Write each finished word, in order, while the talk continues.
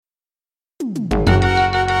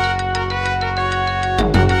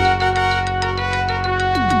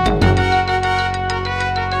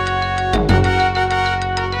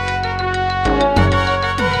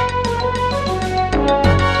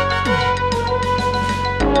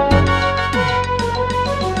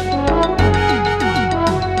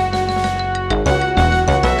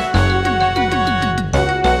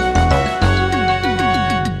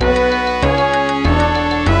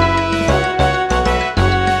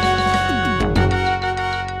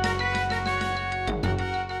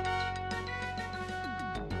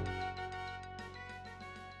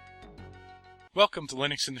Welcome to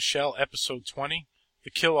Linux in the Shell, episode 20, the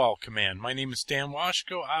killall command. My name is Dan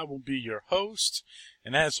Washko. I will be your host,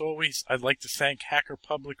 and as always, I'd like to thank Hacker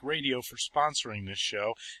Public Radio for sponsoring this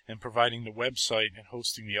show and providing the website and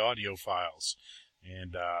hosting the audio files.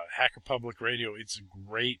 And Hacker Public Radio, it's a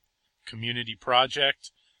great community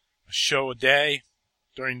project, a show a day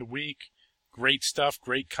during the week, great stuff,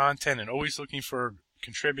 great content, and always looking for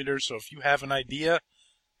contributors. So if you have an idea,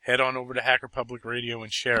 head on over to Hacker Public Radio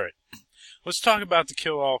and share it. Let's talk about the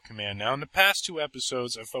killall command now. In the past two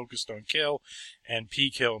episodes, I focused on kill and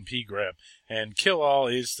pkill and pgrab. And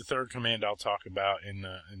killall is the third command I'll talk about in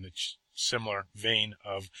the similar vein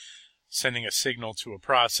of sending a signal to a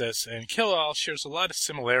process. And killall shares a lot of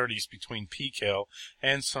similarities between pkill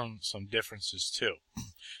and some differences too.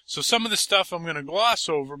 So some of the stuff I'm going to gloss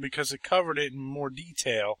over because it covered it in more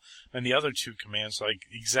detail than the other two commands, like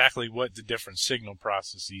exactly what the different signal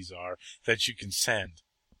processes are that you can send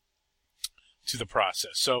to the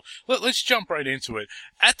process. So let's jump right into it.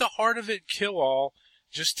 At the heart of it, killall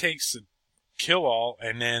just takes the killall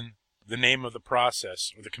and then the name of the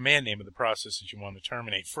process, or the command name of the process that you want to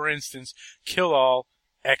terminate. For instance, killall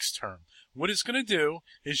xterm. What it's going to do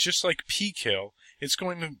is just like pkill, it's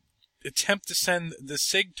going to attempt to send the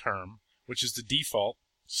sig term, which is the default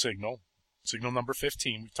signal number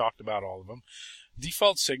 15, we've talked about all of them,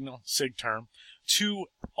 default signal, sig term, to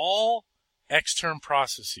all xterm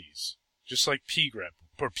processes, just like pgrab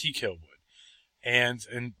or pkill would.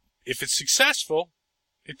 And if it's successful,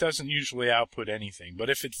 it doesn't usually output anything. But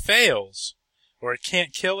if it fails, or it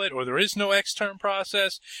can't kill it, or there is no xterm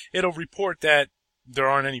process, it'll report that there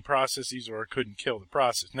aren't any processes or it couldn't kill the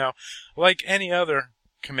process. Now, like any other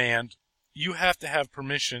command, you have to have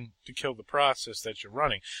permission to kill the process that you're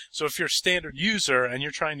running. So if you're a standard user and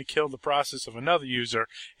you're trying to kill the process of another user,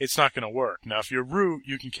 it's not going to work. Now, if you're root,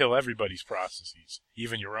 you can kill everybody's processes,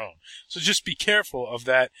 even your own. So just be careful of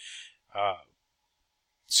that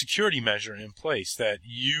security measure in place, that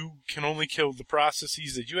you can only kill the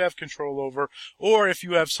processes that you have control over, or if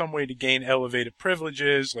you have some way to gain elevated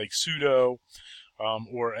privileges like sudo,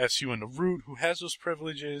 or su in the root who has those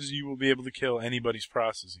privileges, you will be able to kill anybody's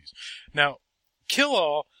processes. Now,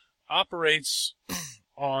 killall operates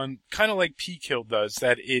on kind of like pkill does,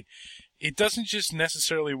 that it doesn't just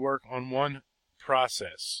necessarily work on one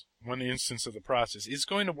process, one instance of the process. It's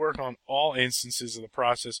going to work on all instances of the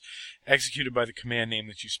process executed by the command name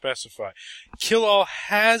that you specify. Killall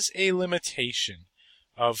has a limitation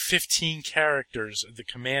of 15 characters of the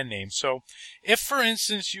command name. So if, for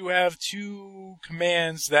instance, you have two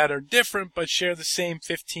commands that are different but share the same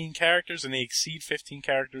 15 characters and they exceed 15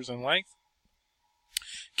 characters in length,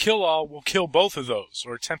 killall will kill both of those,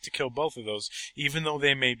 or attempt to kill both of those, even though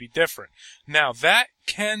they may be different. Now, that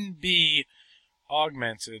can be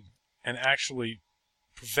augmented and actually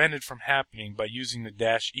prevented from happening by using the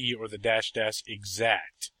 -e or the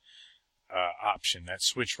 --exact option, that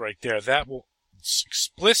switch right there. That will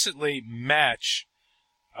explicitly match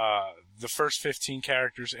the first 15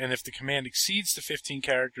 characters, and if the command exceeds the 15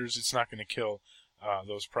 characters, it's not going to kill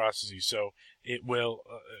those processes. So it will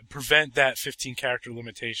prevent that 15 character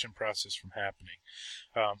limitation process from happening.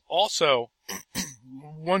 Also,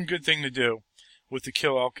 one good thing to do with the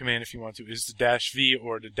killall command, if you want to, is the -v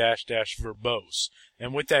or the -- verbose.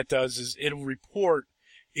 And what that does is it'll report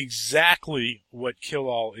exactly what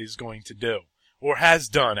killall is going to do. Or has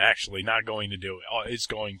done, actually, not going to do it.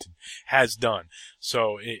 Has done.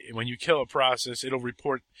 So when you kill a process, it'll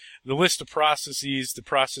report the list of processes, the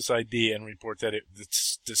process ID, and report that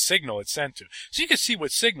the signal it's sent to. So you can see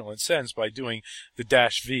what signal it sends by doing the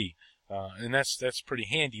 -v, and that's pretty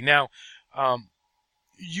handy. Now,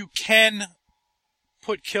 you can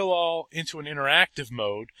put killall into an interactive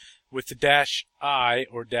mode with the -i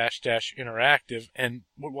or -- interactive, and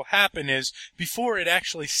what will happen is, before it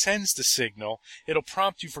actually sends the signal, it'll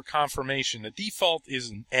prompt you for confirmation. The default is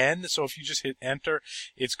an N, so if you just hit enter,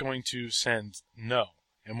 it's going to send no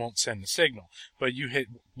and won't send the signal. But you hit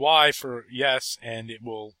Y for yes, and it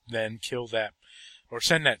will then kill that or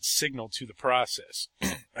send that signal to the process.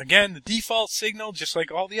 Again, the default signal, just like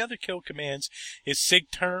all the other kill commands, is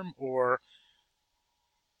sigterm or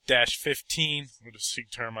 -15, or the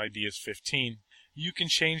sigterm ID is 15. You can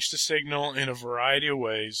change the signal in a variety of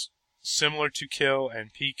ways, similar to kill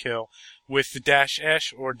and pkill, with the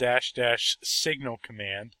 -s or -- signal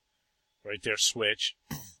command, right there, switch.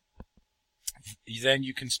 Then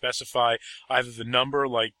you can specify either the number,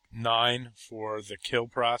 like 9 for the kill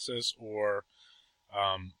process, or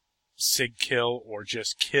sig kill, or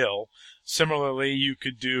just kill. Similarly, you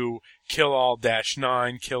could do killall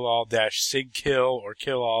 -9, killall -sig kill, or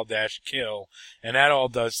killall -kill, and that all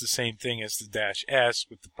does the same thing as the -s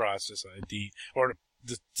with the process ID, or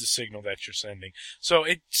the signal that you're sending. So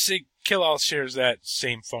killall shares that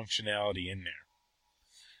same functionality in there.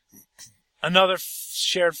 Another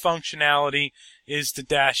shared functionality is the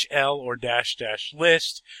 -l or --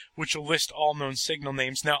 list, which will list all known signal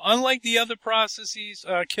names. Now, unlike the other processes,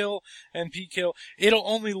 kill and pkill, it'll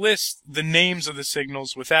only list the names of the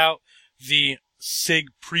signals without the sig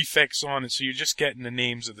prefix on it, so you're just getting the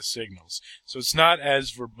names of the signals. So it's not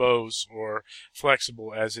as verbose or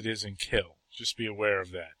flexible as it is in kill. Just be aware of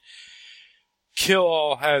that.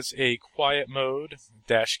 Killall has a quiet mode,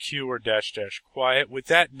 -q or -- what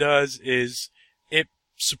that does is it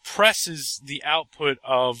suppresses the output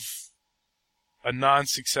of a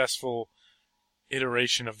non-successful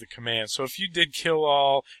iteration of the command. So if you did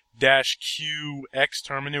killall -q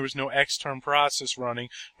xterm and there was no xterm process running,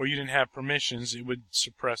 or you didn't have permissions, it would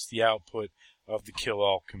suppress the output of the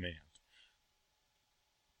killall command.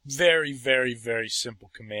 Very, very, very simple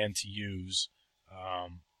command to use.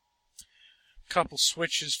 Couple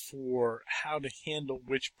switches for how to handle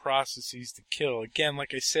which processes to kill. Again,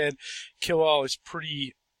 like I said, killall is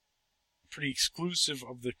pretty exclusive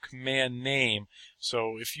of the command name.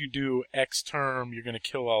 So if you do xterm, you're going to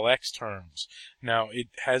kill all xterms. Now, it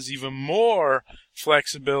has even more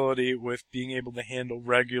flexibility with being able to handle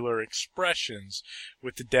regular expressions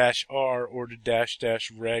with the -r or the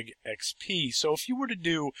 --reg xp. So if you were to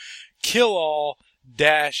do killall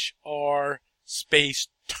 -r space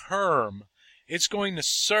term, it's going to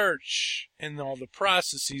search in all the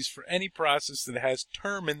processes for any process that has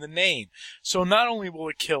term in the name. So not only will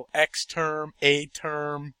it kill xterm, a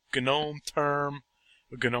term, GNOME term,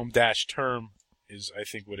 GNOME-term is, I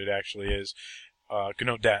think, what it actually is,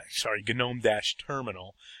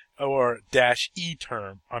 GNOME-terminal, or -e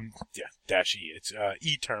term, -e, it's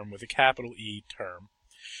e term with a capital E term.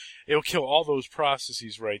 It'll kill all those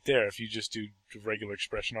processes right there if you just do the regular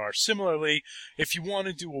expression R. Similarly, if you want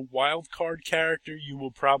to do a wildcard character, you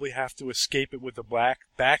will probably have to escape it with a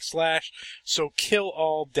backslash. So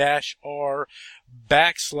killall -r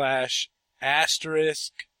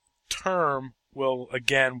 \* term will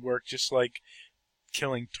again work just like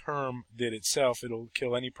killing term did itself. It'll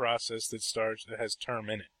kill any process that has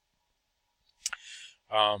term in it.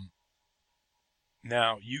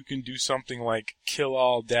 Now, you can do something like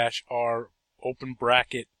killall -r open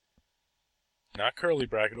bracket, not curly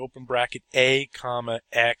bracket, open bracket a,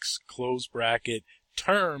 x, close bracket,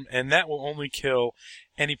 term, and that will only kill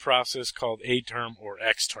any process called a term or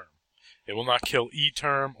x term. It will not kill e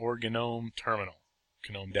term or GNOME terminal,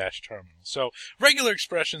 GNOME-terminal. So, regular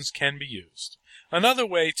expressions can be used. Another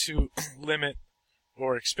way to limit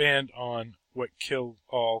or expand on what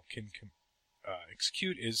killall can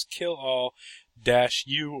execute is killall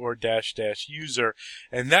 -u or --user,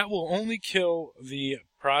 and that will only kill the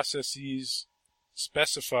processes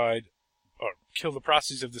specified, or kill the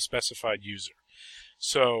processes of the specified user.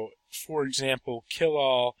 So, for example,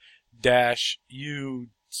 killall -u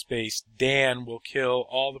space Dan will kill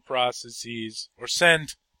all the processes, or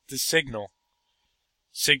send the signal,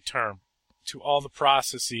 sigterm, to all the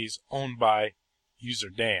processes owned by user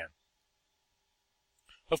Dan.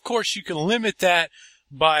 Of course, you can limit that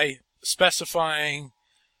by specifying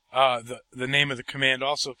the name of the command.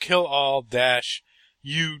 Also, killall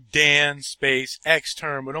 -u Dan space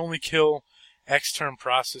xterm would only kill xterm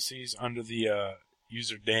processes under the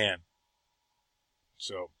user Dan.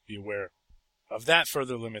 So be aware of that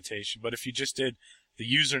further limitation. But if you just did the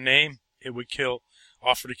username, it would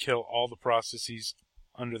offer to kill all the processes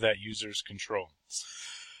under that user's control.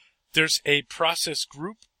 There's a process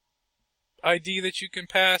group ID that you can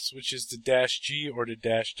pass, which is the -g or the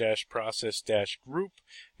 -- process -group.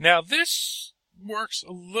 Now, this works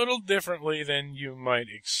a little differently than you might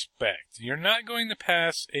expect. You're not going to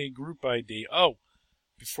pass a group ID. Oh,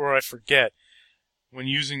 before I forget, when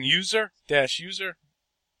using user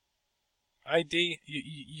ID,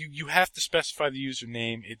 you have to specify the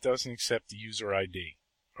username. It doesn't accept the user ID,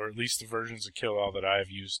 or at least the versions of killall that I have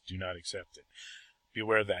used do not accept it. be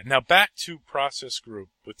aware of that. Now back to process group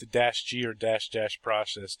with the -G or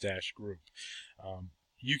 --process -group.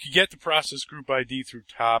 You can get the process group ID through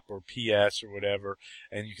top or PS or whatever,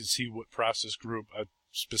 and you can see what process group a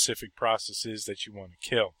specific process is that you want to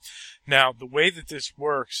kill. Now, the way that this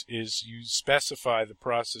works is you specify the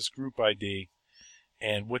process group ID,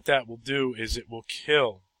 and what that will do is it will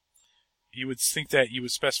kill. You would think that you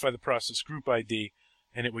would specify the process group ID,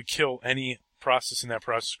 and it would kill any process in that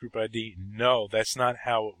process group ID. No, that's not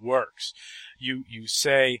how it works. You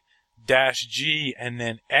say -G and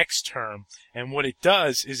then xterm, and what it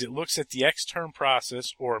does is it looks at the xterm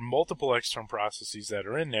process or multiple xterm processes that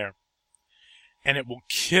are in there, and it will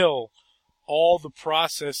kill all the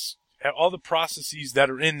processes that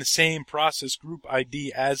are in the same process group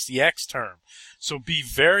ID as the xterm. So be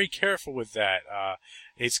very careful with that.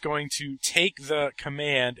 It's going to take the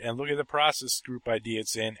command and look at the process group ID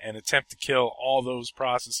it's in and attempt to kill all those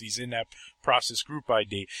processes in that process group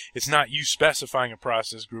ID. It's not you specifying a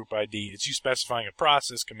process group ID. It's you specifying a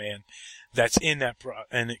process command that's in that,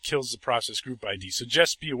 and it kills the process group ID. So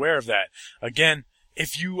just be aware of that. Again,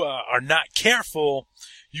 if you are not careful,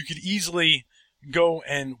 you could easily go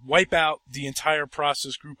and wipe out the entire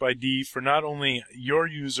process group ID for not only your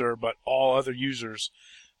user but all other users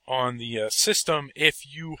on the system if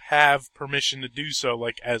you have permission to do so.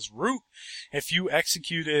 Like as root, if you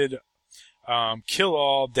executed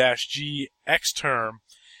killall-G xterm,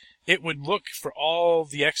 it would look for all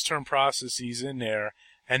the xterm processes in there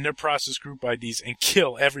and their process group IDs and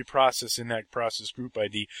kill every process in that process group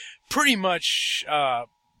ID, pretty much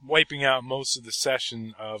wiping out most of the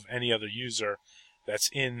session of any other user that's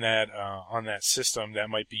in that on that system that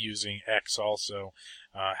might be using X also,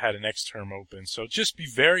 had an xterm open. So just be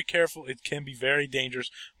very careful. It can be very dangerous,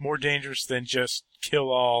 more dangerous than just kill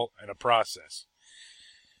all in a process.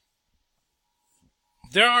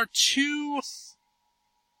 There are two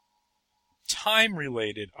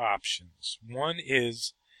time-related options. One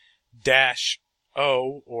is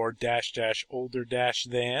 -O or --older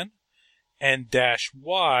than, and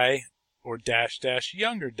 -Y or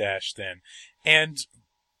 --younger than. And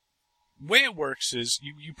the way it works is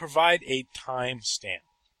you provide a timestamp.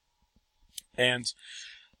 And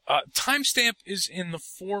timestamp is in the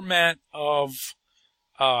format of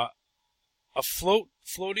a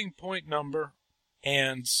floating point number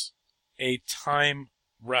and a time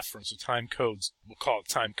reference, or time codes. We'll call it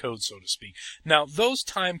time code, so to speak. Now, those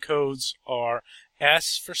time codes are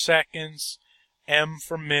S for seconds, M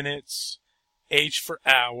for minutes, H for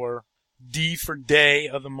hour, D for day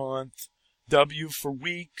of the month, W for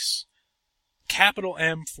weeks, capital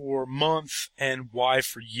M for month, and Y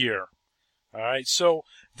for year. Alright, so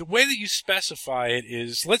the way that you specify it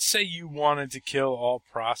is, let's say you wanted to kill all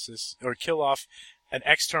process, or kill off an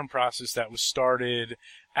xterm process that was started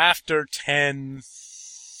after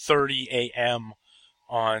 10:30 a.m.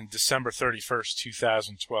 on December 31st,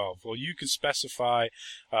 2012. Well, you could specify,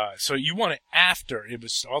 so you want it after, it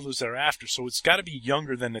was all those that are after, so it's got to be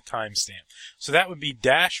younger than the timestamp. So that would be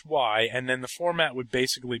 -Y, and then the format would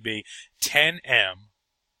basically be 10M,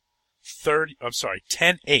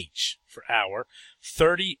 10H for hour,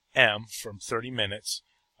 30M from 30 minutes.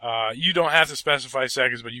 You don't have to specify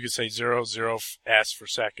seconds, but you could say 00S for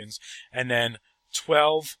seconds, and then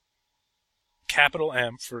 12 capital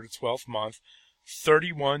M for the 12th month,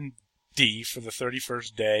 31D for the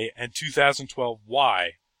 31st day, and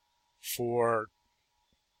 2012Y for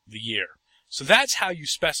the year. So that's how you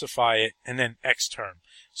specify it, and then xterm.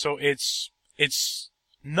 So it's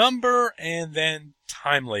number and then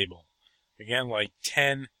time label. Again, like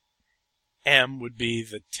 10M would be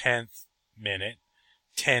the 10th minute,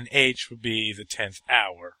 10H would be the 10th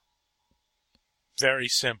hour. Very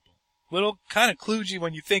simple. Little kind of kludgy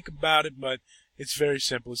when you think about it, but it's very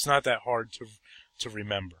simple. It's not that hard to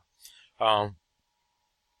remember.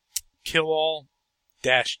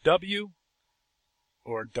 Killall-W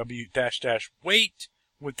or W-wait.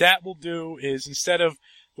 What that will do is, instead of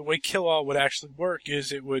the way killall would actually work,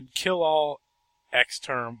 is it would killall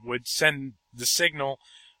xterm would send the signal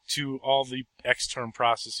to all the xterm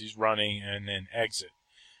processes running and then exit.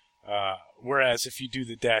 Whereas if you do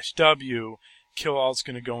the -W, killall is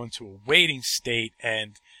going to go into a waiting state,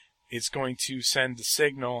 and it's going to send the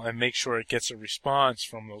signal and make sure it gets a response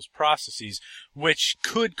from those processes, which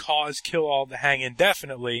could cause killall to hang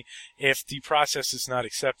indefinitely if the process is not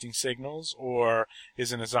accepting signals or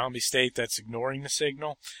is in a zombie state that's ignoring the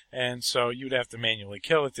signal. And so you'd have to manually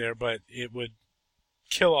kill it there, but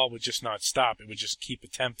killall would just not stop. It would just keep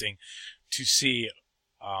attempting to see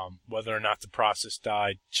whether or not the process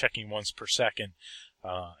died, checking once per second,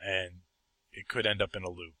 and it could end up in a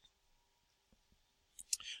loop.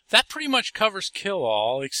 That pretty much covers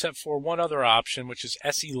killall, except for one other option, which is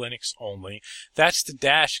SE Linux only. That's the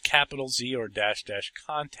 -Z or --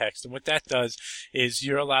 context. And what that does is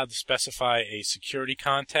you're allowed to specify a security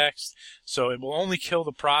context. So it will only kill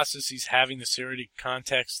the processes having the security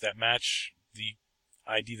context that match the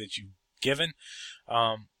ID that you've given.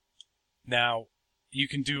 Now, you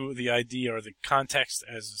can do the ID or the context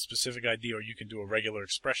as a specific ID, or you can do a regular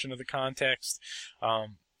expression of the context.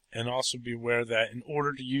 And also be aware that in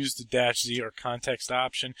order to use the -Z or context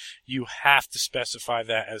option, you have to specify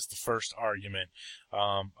that as the first argument.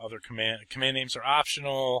 Other command names are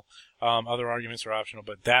optional, other arguments are optional,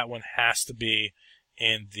 but that one has to be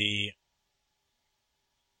in the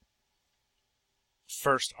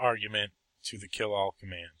first argument to the killall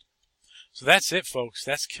command. So that's it, folks.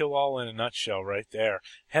 That's killall in a nutshell right there.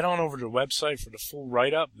 Head on over to the website for the full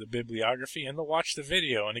write-up, the bibliography, and to watch the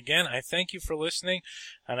video. And again, I thank you for listening,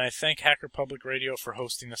 and I thank Hacker Public Radio for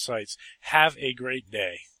hosting the sites. Have a great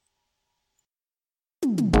day.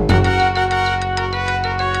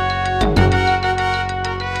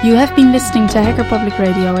 You have been listening to Hacker Public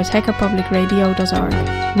Radio at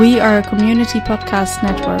hackerpublicradio.org. We are a community podcast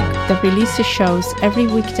network that releases shows every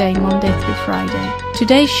weekday, Monday through Friday.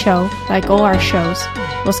 Today's show, like all our shows,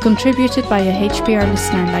 was contributed by a HPR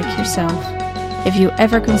listener like yourself. If you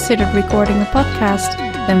ever considered recording a podcast,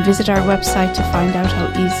 then visit our website to find out how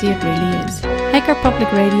easy it really is. Hacker Public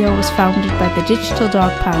Radio was founded by the Digital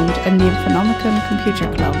Dog Pound and the Infonomicon Computer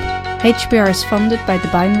Club. HPR is funded by the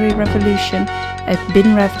Binary Revolution at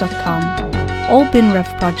binrev.com. All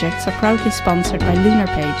BinRev projects are proudly sponsored by Lunar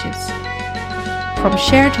Pages. From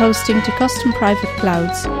shared hosting to custom private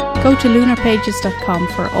clouds, go to lunarpages.com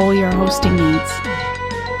for all your hosting needs.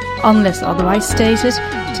 Unless otherwise stated,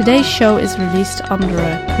 today's show is released under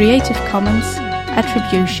a Creative Commons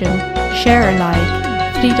Attribution Share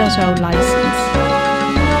Alike 3.0 license.